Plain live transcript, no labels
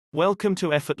Welcome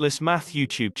to Effortless Math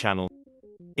YouTube channel.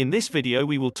 In this video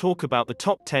we will talk about the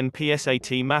top 10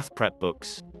 PSAT Math Prep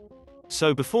books.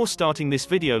 So before starting this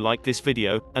video, like this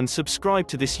video, and subscribe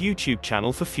to this YouTube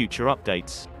channel for future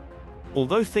updates.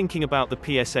 Although thinking about the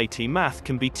PSAT Math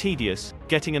can be tedious,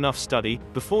 getting enough study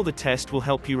before the test will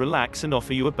help you relax and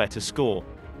offer you a better score.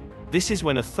 This is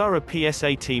when a thorough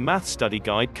PSAT Math study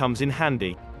guide comes in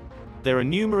handy. There are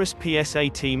numerous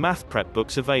PSAT Math Prep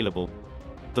books available.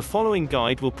 The following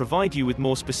guide will provide you with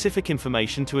more specific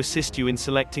information to assist you in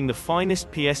selecting the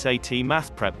finest PSAT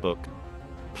Math Prep book.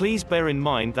 Please bear in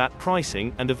mind that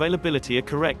pricing and availability are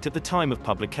correct at the time of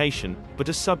publication, but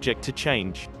are subject to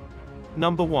change.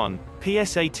 Number 1.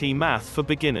 PSAT Math for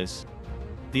Beginners.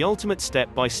 The ultimate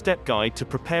step-by-step guide to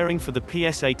preparing for the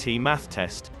PSAT Math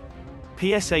test.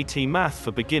 PSAT Math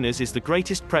for Beginners is the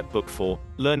greatest prep book for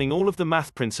learning all of the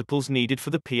math principles needed for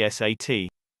the PSAT.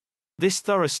 This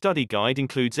thorough study guide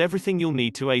includes everything you'll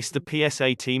need to ace the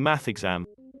PSAT Math exam.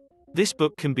 This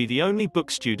book can be the only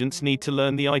book students need to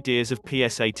learn the ideas of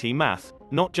PSAT Math,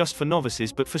 not just for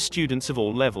novices but for students of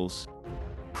all levels.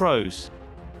 Pros.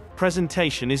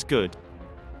 Presentation is good.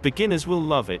 Beginners will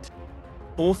love it.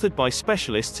 Authored by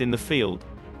specialists in the field.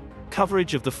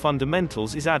 Coverage of the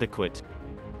fundamentals is adequate.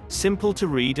 Simple to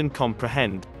read and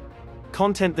comprehend.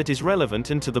 Content that is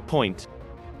relevant and to the point.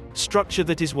 Structure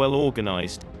that is well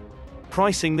organized.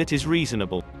 Pricing that is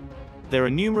reasonable. There are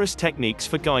numerous techniques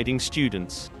for guiding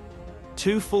students.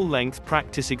 2 full-length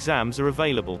practice exams are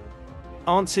available.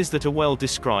 Answers that are well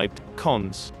described.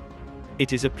 Cons.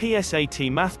 It is a PSAT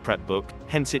Math Prep book,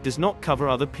 hence it does not cover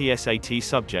other PSAT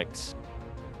subjects.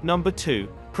 Number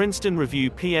 2. Princeton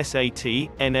Review PSAT,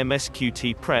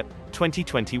 NMSQT Prep,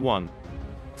 2021.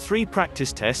 3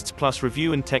 practice tests plus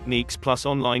review and techniques plus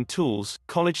online tools,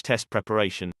 college test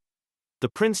preparation. The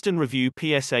Princeton Review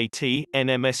PSAT,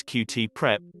 NMSQT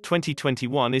Prep,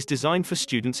 2021 is designed for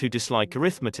students who dislike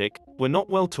arithmetic, were not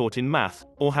well taught in math,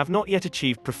 or have not yet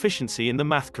achieved proficiency in the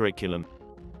math curriculum.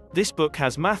 This book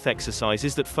has math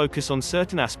exercises that focus on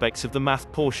certain aspects of the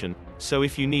math portion, so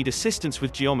if you need assistance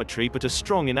with geometry but are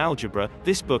strong in algebra,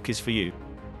 this book is for you.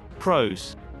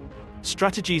 Pros.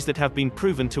 Strategies that have been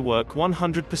proven to work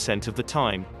 100% of the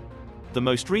time. The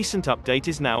most recent update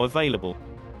is now available.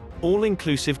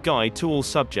 All-inclusive guide to all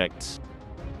subjects.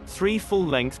 3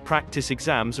 full-length practice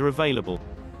exams are available.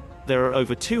 There are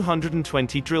over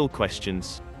 220 drill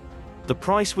questions. The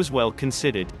price was well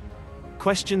considered.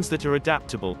 Questions that are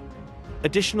adaptable.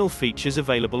 Additional features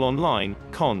available online.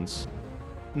 Cons.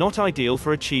 Not ideal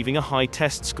for achieving a high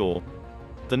test score.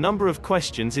 The number of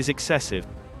questions is excessive.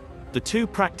 The 2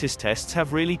 practice tests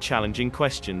have really challenging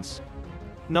questions.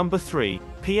 Number 3.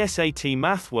 PSAT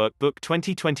Math Workbook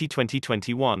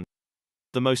 2020-2021.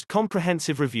 The most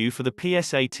comprehensive review for the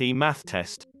PSAT Math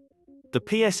test. The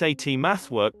PSAT Math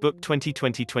Workbook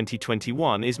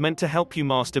 2020-2021 is meant to help you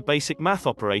master basic math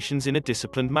operations in a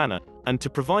disciplined manner, and to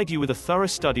provide you with a thorough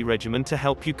study regimen to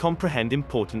help you comprehend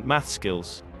important math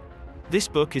skills. This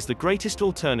book is the greatest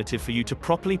alternative for you to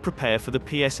properly prepare for the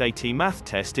PSAT Math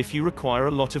test if you require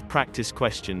a lot of practice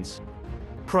questions.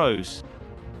 Pros.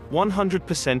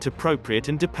 100% appropriate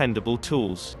and dependable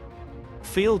tools.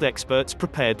 Field experts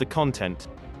prepared the content.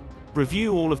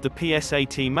 Review all of the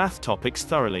PSAT Math topics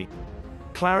thoroughly.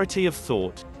 Clarity of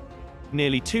thought.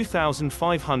 Nearly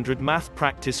 2,500 math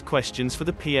practice questions for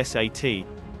the PSAT.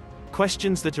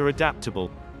 Questions that are adaptable.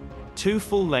 2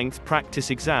 full-length practice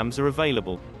exams are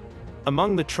available.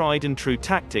 Among the tried and true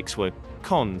tactics were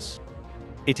cons.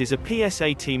 It is a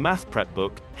PSAT Math Prep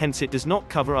book, hence it does not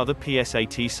cover other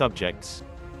PSAT subjects.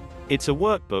 It's a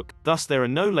workbook, thus there are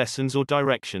no lessons or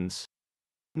directions.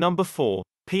 Number 4.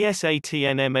 PSAT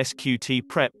NMSQT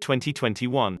Prep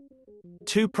 2021.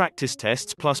 2 practice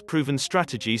tests plus proven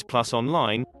strategies plus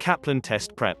online, Kaplan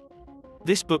test prep.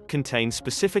 This book contains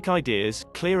specific ideas,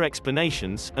 clear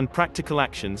explanations, and practical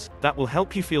actions that will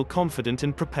help you feel confident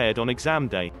and prepared on exam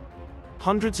day.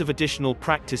 Hundreds of additional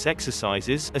practice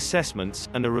exercises, assessments,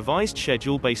 and a revised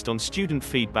schedule based on student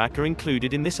feedback are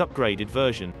included in this upgraded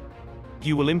version.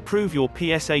 You will improve your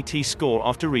PSAT score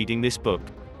after reading this book.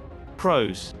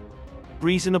 Pros.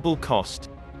 Reasonable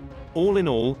cost. All in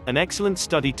all, an excellent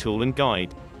study tool and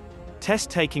guide.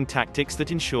 Test-taking tactics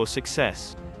that ensure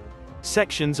success.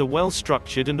 Sections are well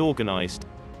structured and organized.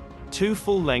 2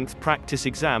 full-length practice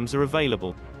exams are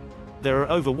available. There are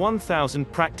over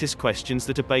 1,000 practice questions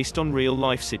that are based on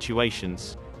real-life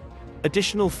situations.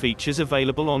 Additional features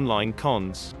available online.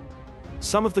 Cons.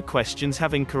 Some of the questions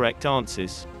have incorrect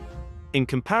answers. In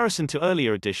comparison to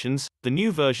earlier editions, the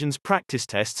new version's practice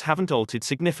tests haven't altered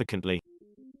significantly.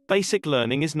 Basic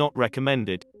learning is not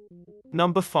recommended.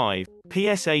 Number 5.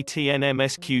 PSAT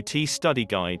NMSQT Study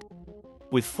Guide.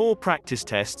 With 4 practice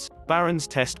tests, Barron's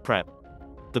Test Prep.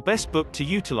 The best book to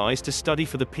utilize to study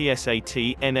for the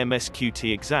PSAT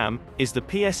NMSQT exam is the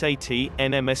PSAT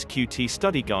NMSQT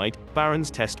Study Guide, Barron's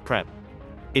Test Prep.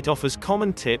 It offers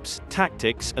common tips,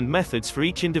 tactics, and methods for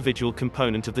each individual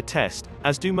component of the test,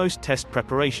 as do most test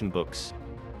preparation books.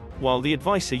 While the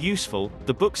advice are useful,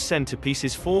 the book's centerpiece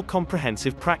is 4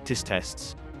 comprehensive practice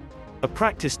tests. A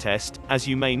practice test, as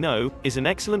you may know, is an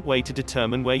excellent way to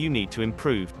determine where you need to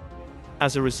improve.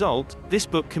 As a result, this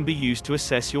book can be used to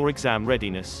assess your exam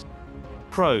readiness.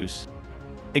 Pros: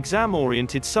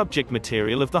 exam-oriented subject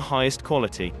material of the highest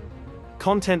quality.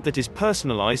 Content that is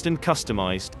personalized and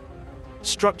customized.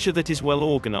 Structure that is well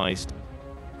organized.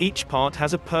 Each part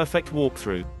has a perfect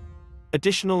walkthrough.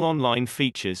 Additional online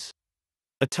features.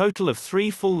 A total of 3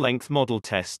 full-length model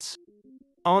tests.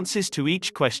 Answers to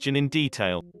each question in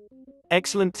detail.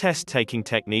 Excellent test-taking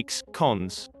techniques.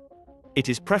 Cons: it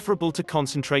is preferable to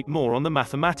concentrate more on the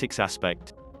mathematics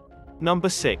aspect. Number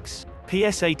 6.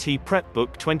 PSAT Prep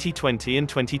Book 2020 and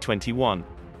 2021.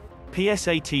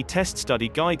 PSAT Test Study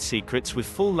Guide secrets with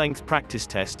full-length practice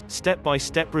test,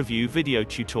 step-by-step review video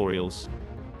tutorials.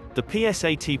 The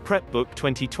PSAT Prep Book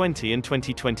 2020 and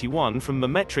 2021 from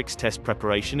Mometrix Test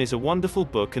Preparation is a wonderful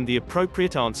book and the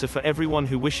appropriate answer for everyone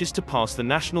who wishes to pass the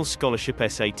National Scholarship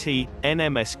SAT,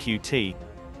 NMSQT.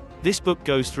 This book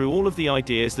goes through all of the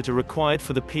ideas that are required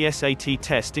for the PSAT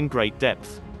test in great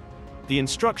depth. The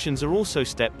instructions are also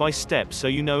step-by-step so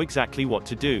you know exactly what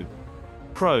to do.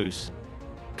 Pros: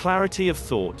 clarity of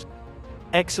thought.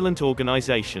 Excellent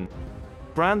organization.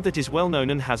 Brand that is well known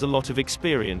and has a lot of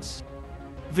experience.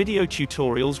 Video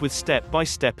tutorials with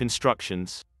step-by-step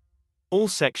instructions. All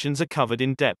sections are covered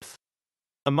in depth.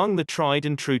 Among the tried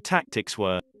and true tactics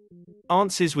were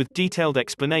answers with detailed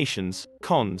explanations.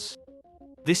 Cons: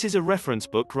 this is a reference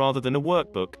book rather than a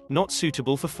workbook, not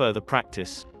suitable for further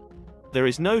practice. There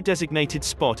is no designated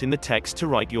spot in the text to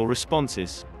write your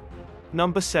responses.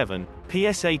 Number 7.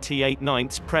 PSAT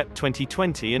 8/9 Prep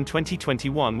 2020 and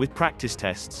 2021 with practice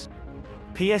tests.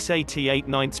 PSAT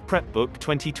 8/9 Prep Book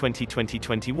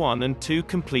 2020-2021 and 2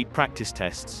 complete practice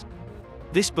tests.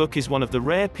 This book is one of the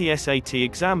rare PSAT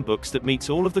exam books that meets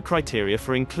all of the criteria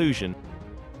for inclusion.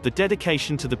 The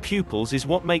dedication to the pupils is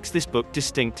what makes this book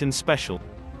distinct and special.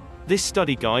 This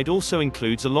study guide also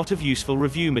includes a lot of useful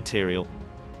review material.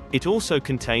 It also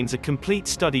contains a complete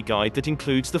study guide that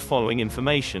includes the following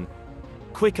information.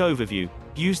 Quick overview.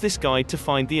 Use this guide to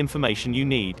find the information you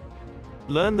need.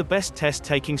 Learn the best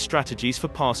test-taking strategies for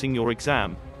passing your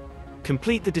exam.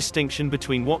 Complete the distinction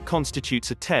between what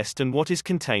constitutes a test and what is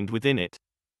contained within it.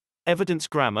 Evidence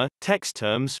grammar, text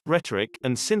terms, rhetoric,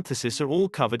 and synthesis are all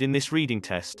covered in this reading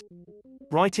test.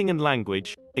 Writing and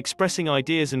language, expressing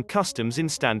ideas and customs in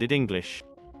standard English.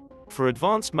 For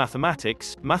advanced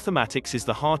mathematics, mathematics is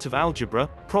the heart of algebra,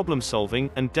 problem solving,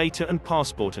 and data and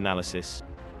passport analysis.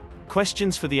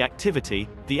 Questions for the activity.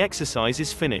 The exercise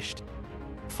is finished.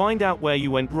 Find out where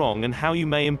you went wrong and how you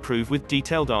may improve with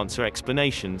detailed answer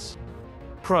explanations.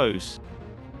 Pros: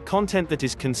 content that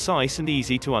is concise and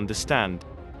easy to understand.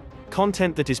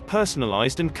 Content that is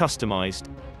personalized and customized.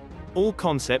 All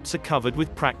concepts are covered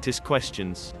with practice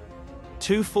questions.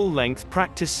 2 full-length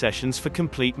practice sessions for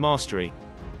complete mastery.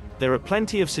 There are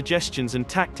plenty of suggestions and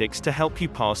tactics to help you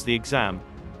pass the exam.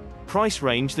 Price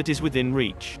range that is within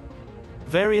reach.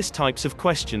 Various types of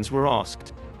questions were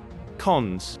asked.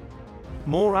 Cons: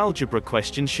 more algebra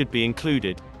questions should be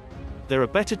included. There are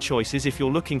better choices if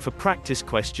you're looking for practice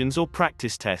questions or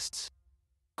practice tests.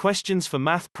 Questions for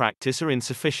math practice are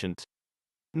insufficient.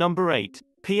 Number 8.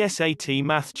 PSAT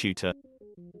Math Tutor.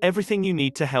 Everything you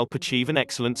need to help achieve an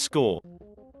excellent score.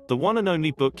 The one and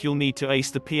only book you'll need to ace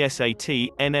the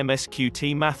PSAT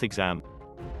NMSQT Math exam.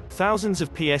 Thousands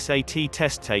of PSAT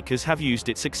test takers have used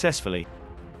it successfully.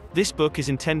 This book is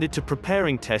intended to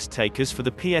preparing test takers for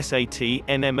the PSAT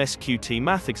NMSQT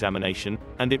Math examination,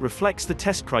 and it reflects the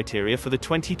test criteria for the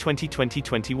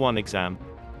 2020-2021 exam.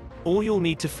 All you'll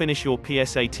need to finish your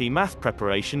PSAT Math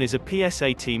preparation is a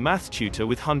PSAT Math tutor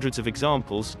with hundreds of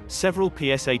examples, several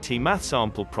PSAT Math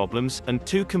sample problems, and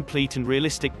 2 complete and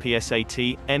realistic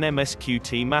PSAT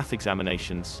NMSQT Math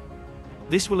examinations.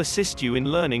 This will assist you in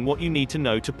learning what you need to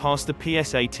know to pass the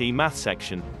PSAT Math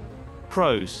section.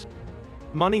 Pros: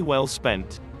 money well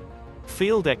spent.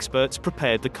 Field experts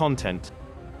prepared the content.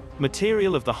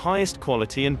 Material of the highest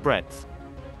quality and breadth.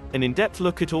 An in-depth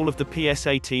look at all of the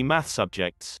PSAT Math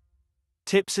subjects.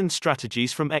 Tips and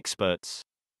strategies from experts.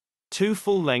 2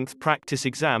 full-length practice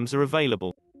exams are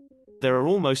available. There are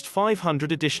almost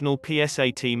 500 additional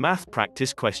PSAT Math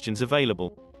practice questions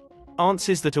available.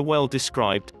 Answers that are well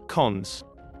described. Cons: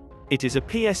 It is a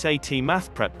PSAT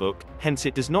Math Prep book, hence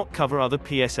it does not cover other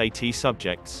PSAT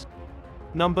subjects.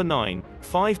 Number 9.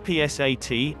 5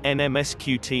 PSAT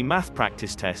NMSQT Math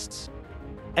Practice Tests.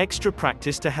 Extra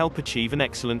practice to help achieve an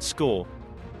excellent score.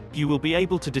 You will be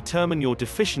able to determine your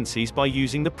deficiencies by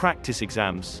using the practice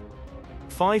exams.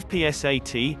 5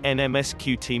 PSAT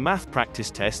NMSQT Math Practice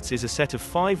Tests is a set of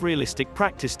 5 realistic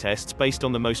practice tests based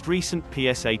on the most recent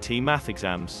PSAT math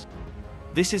exams.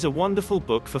 This is a wonderful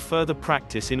book for further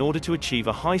practice in order to achieve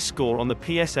a high score on the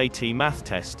PSAT math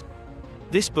test.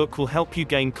 This book will help you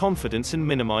gain confidence and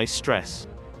minimize stress.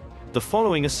 The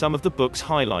following are some of the book's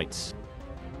highlights.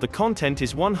 The content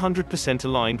is 100%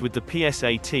 aligned with the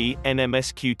PSAT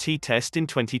NMSQT test in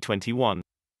 2021.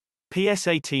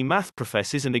 PSAT math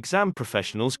professors and exam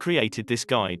professionals created this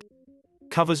guide.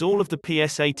 Covers all of the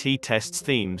PSAT test's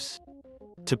themes.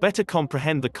 To better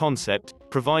comprehend the concept,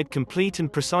 provide complete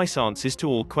and precise answers to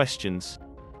all questions.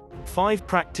 5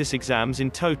 practice exams in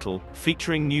total,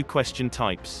 featuring new question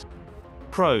types.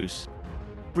 Pros.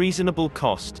 Reasonable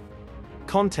cost.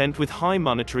 Content with high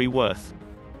monetary worth.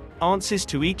 Answers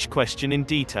to each question in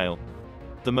detail.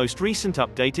 The most recent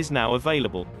update is now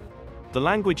available. The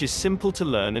language is simple to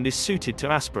learn and is suited to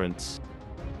aspirants.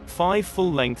 5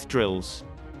 full-length drills.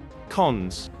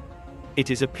 Cons. It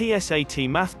is a PSAT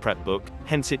math prep book,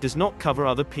 hence it does not cover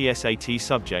other PSAT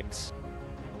subjects.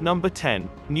 Number 10.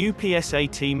 New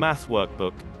PSAT Math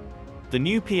Workbook. The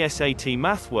new PSAT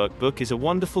Math Workbook is a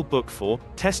wonderful book for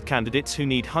test candidates who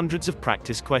need hundreds of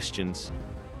practice questions.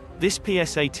 This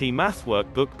PSAT Math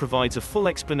Workbook provides a full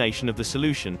explanation of the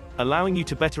solution, allowing you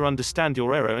to better understand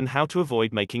your error and how to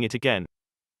avoid making it again.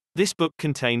 This book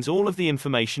contains all of the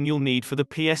information you'll need for the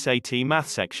PSAT Math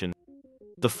section.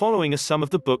 The following are some of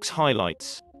the book's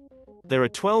highlights. There are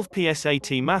 12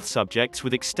 PSAT Math subjects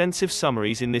with extensive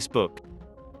summaries in this book.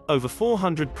 Over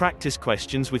 400 practice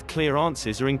questions with clear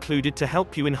answers are included to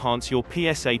help you enhance your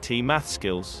PSAT math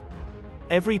skills.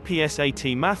 Every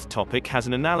PSAT math topic has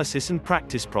an analysis and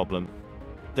practice problem.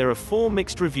 There are 4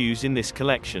 mixed reviews in this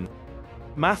collection.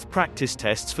 Math practice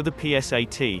tests for the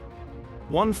PSAT.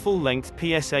 1 full-length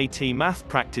PSAT math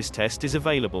practice test is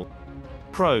available.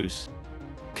 Pros.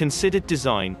 Considered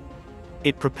design.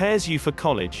 It prepares you for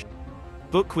college.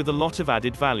 Book with a lot of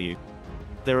added value.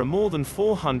 There are more than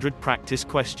 400 practice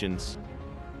questions.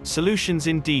 Solutions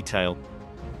in detail.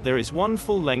 There is 1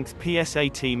 full-length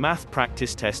PSAT math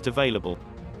practice test available.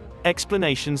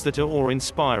 Explanations that are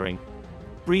awe-inspiring.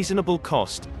 Reasonable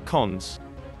cost. Cons.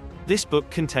 This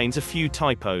book contains a few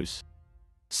typos.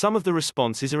 Some of the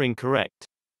responses are incorrect.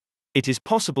 It is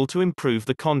possible to improve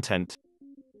the content.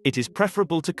 It is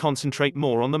preferable to concentrate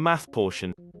more on the math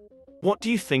portion. What do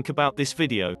you think about this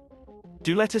video?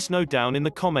 Do let us know down in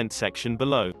the comment section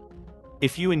below.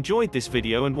 If you enjoyed this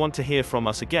video and want to hear from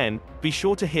us again, be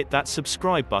sure to hit that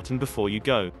subscribe button before you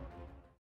go.